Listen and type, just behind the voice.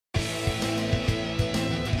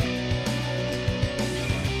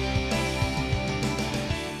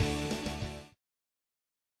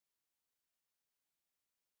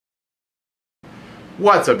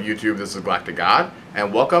What's up YouTube, this is GalacticGod,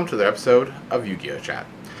 and welcome to the episode of Yugioh Chat.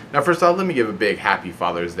 Now first off, let me give a big happy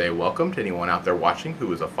Father's Day welcome to anyone out there watching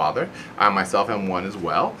who is a father. I myself am one as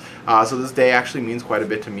well. So this day actually means quite a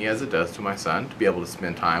bit to me as it does to my son, to be able to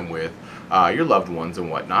spend time with your loved ones and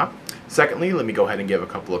whatnot. Secondly, let me go ahead and give a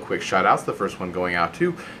couple of quick shout outs. The first one going out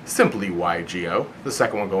to SimplyYGO, the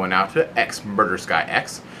second one going out to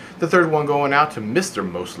xMurderSkyx, the third one going out to Mr.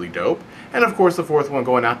 Mostly Dope, and of course the fourth one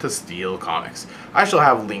going out to Steele Comics. I shall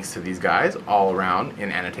have links to these guys all around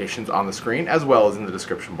in annotations on the screen as well as in the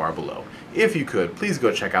description bar below. If you could, please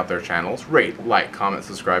go check out their channels, rate, like, comment,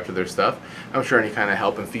 subscribe to their stuff. I'm sure any kind of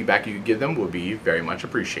help and feedback you could give them would be very much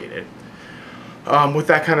appreciated. With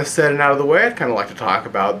that kind of said and out of the way, I'd kind of like to talk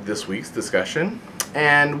about this week's discussion.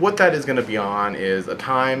 And what that is going to be on is a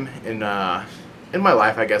time in my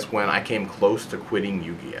life, I guess, when I came close to quitting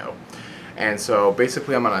Yu-Gi-Oh! And so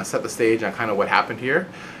basically I'm going to set the stage on kind of what happened here.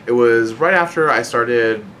 It was right after I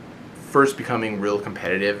started first becoming real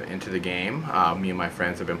competitive into the game. Me and my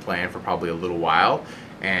friends have been playing for probably a little while,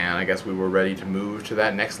 and I guess we were ready to move to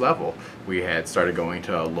that next level. We had started going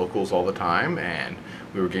to locals all the time, and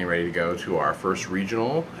we were getting ready to go to our first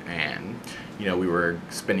regional, and you know, we were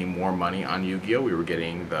spending more money on Yu-Gi-Oh! We were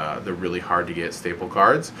getting the really hard to get staple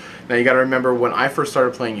cards. Now you got to remember, when I first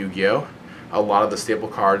started playing Yu-Gi-Oh!, a lot of the staple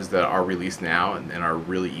cards that are released now and are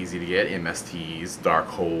really easy to get, MSTs, Dark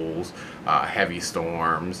Holes, Heavy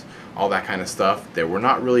Storms, all that kind of stuff, they were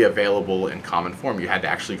not really available in common form. You had to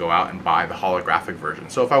actually go out and buy the holographic version.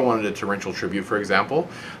 So if I wanted a Torrential Tribute, for example,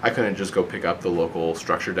 I couldn't just go pick up the local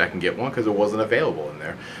structure deck and get one because it wasn't available in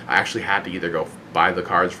there. I actually had to either go buy the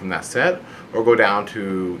cards from that set or go down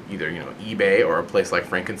to either, you know, eBay or a place like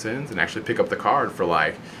Frankincense and actually pick up the card for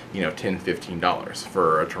like, you know, $10, $15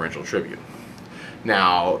 for a Torrential Tribute.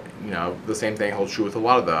 Now, you know, the same thing holds true with a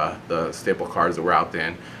lot of the staple cards that were out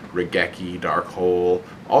then. Regeki, Dark Hole,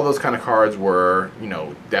 all those kind of cards were, you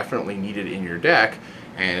know, definitely needed in your deck,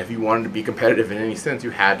 and if you wanted to be competitive in any sense, you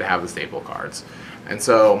had to have the staple cards. And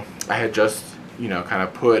so I had just, you know, kind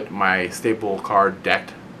of put my staple card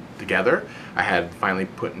deck together. I had finally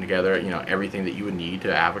put together, you know, everything that you would need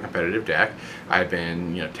to have a competitive deck. I had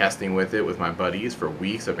been, you know, testing with it with my buddies for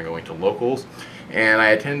weeks. I've been going to locals, and I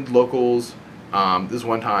attended locals this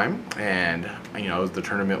one time, and you know, the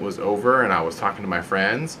tournament was over and I was talking to my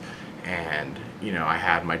friends, and you know, I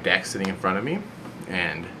had my deck sitting in front of me,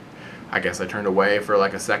 and I guess I turned away for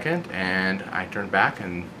like a second, and I turned back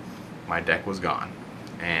and my deck was gone.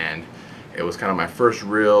 And it was kind of my first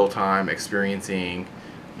real time experiencing,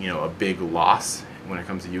 you know, a big loss when it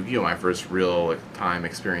comes to Yu-Gi-Oh! My first real time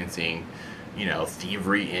experiencing, you know,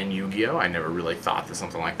 thievery in Yu-Gi-Oh! I never really thought that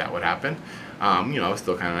something like that would happen. You know, I was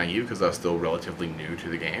still kind of naive because I was still relatively new to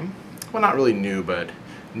the game. Well, not really new, but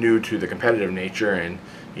new to the competitive nature and,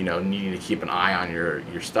 you know, needing to keep an eye on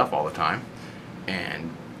your stuff all the time.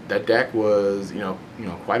 And that deck was, you know,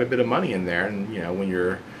 quite a bit of money in there. And, you know, when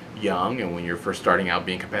you're young and when you're first starting out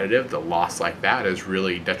being competitive, the loss like that is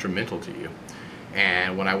really detrimental to you.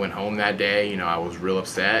 And when I went home that day, you know, I was real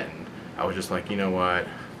upset, and I was just like, you know what,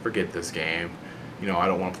 forget this game. You know, I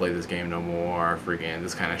don't want to play this game no more. Friggin'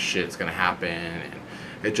 this kind of shit's gonna happen. And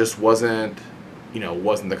it just wasn't, you know,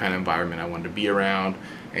 wasn't the kind of environment I wanted to be around,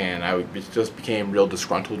 and I just became real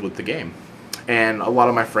disgruntled with the game. And a lot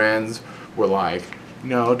of my friends were like,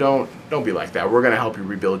 no, don't be like that. We're gonna help you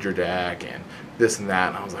rebuild your deck and this and that.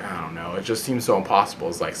 And I was like, I don't know. It just seems so impossible.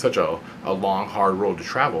 It's like such a long, hard road to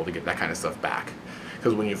travel to get that kind of stuff back.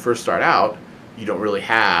 Because when you first start out, you don't really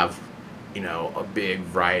have, you know, a big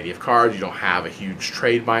variety of cards. You don't have a huge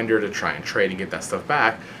trade binder to try and trade and get that stuff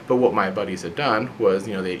back. But what my buddies had done was,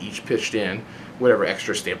 you know, they each pitched in whatever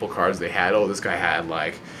extra staple cards they had. Oh, this guy had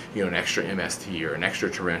like, you know, an extra MST or an extra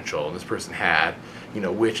Torrential, and this person had, you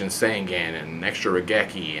know, Witch and Sangan and an extra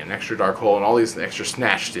Regeki and an extra Dark Hole and all these extra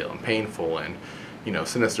Snatch Steal and Painful and, you know,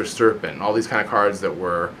 Sinister Serpent and all these kind of cards that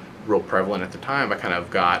were real prevalent at the time. I kind of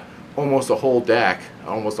got almost a whole deck,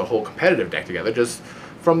 almost a whole competitive deck together just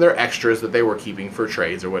from their extras that they were keeping for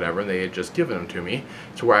trades or whatever, and they had just given them to me,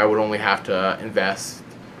 to where I would only have to invest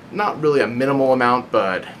not really a minimal amount,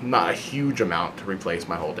 but not a huge amount to replace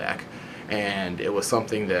my whole deck. And it was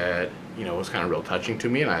something that, you know, was kind of real touching to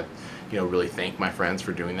me, and I, you know, really thank my friends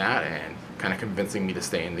for doing that and kind of convincing me to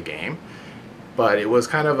stay in the game. But it was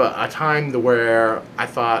kind of a time where I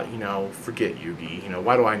thought, you know, forget Yugi, you know,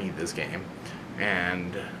 why do I need this game?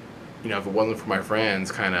 And, you know, if it wasn't for my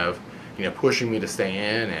friends kind of, you know, pushing me to stay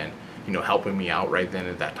in and, you know, helping me out right then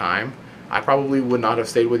at that time, I probably would not have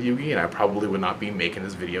stayed with Yugi, and I probably would not be making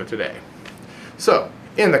this video today. So,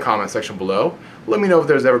 in the comment section below. Let me know if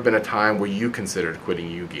there's ever been a time where you considered quitting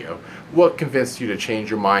Yu-Gi-Oh! What convinced you to change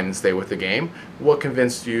your mind and stay with the game? What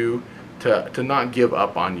convinced you to not give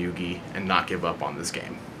up on Yugi and not give up on this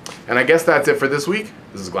game? And I guess that's it for this week.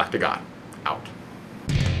 This is GalacticGod, out.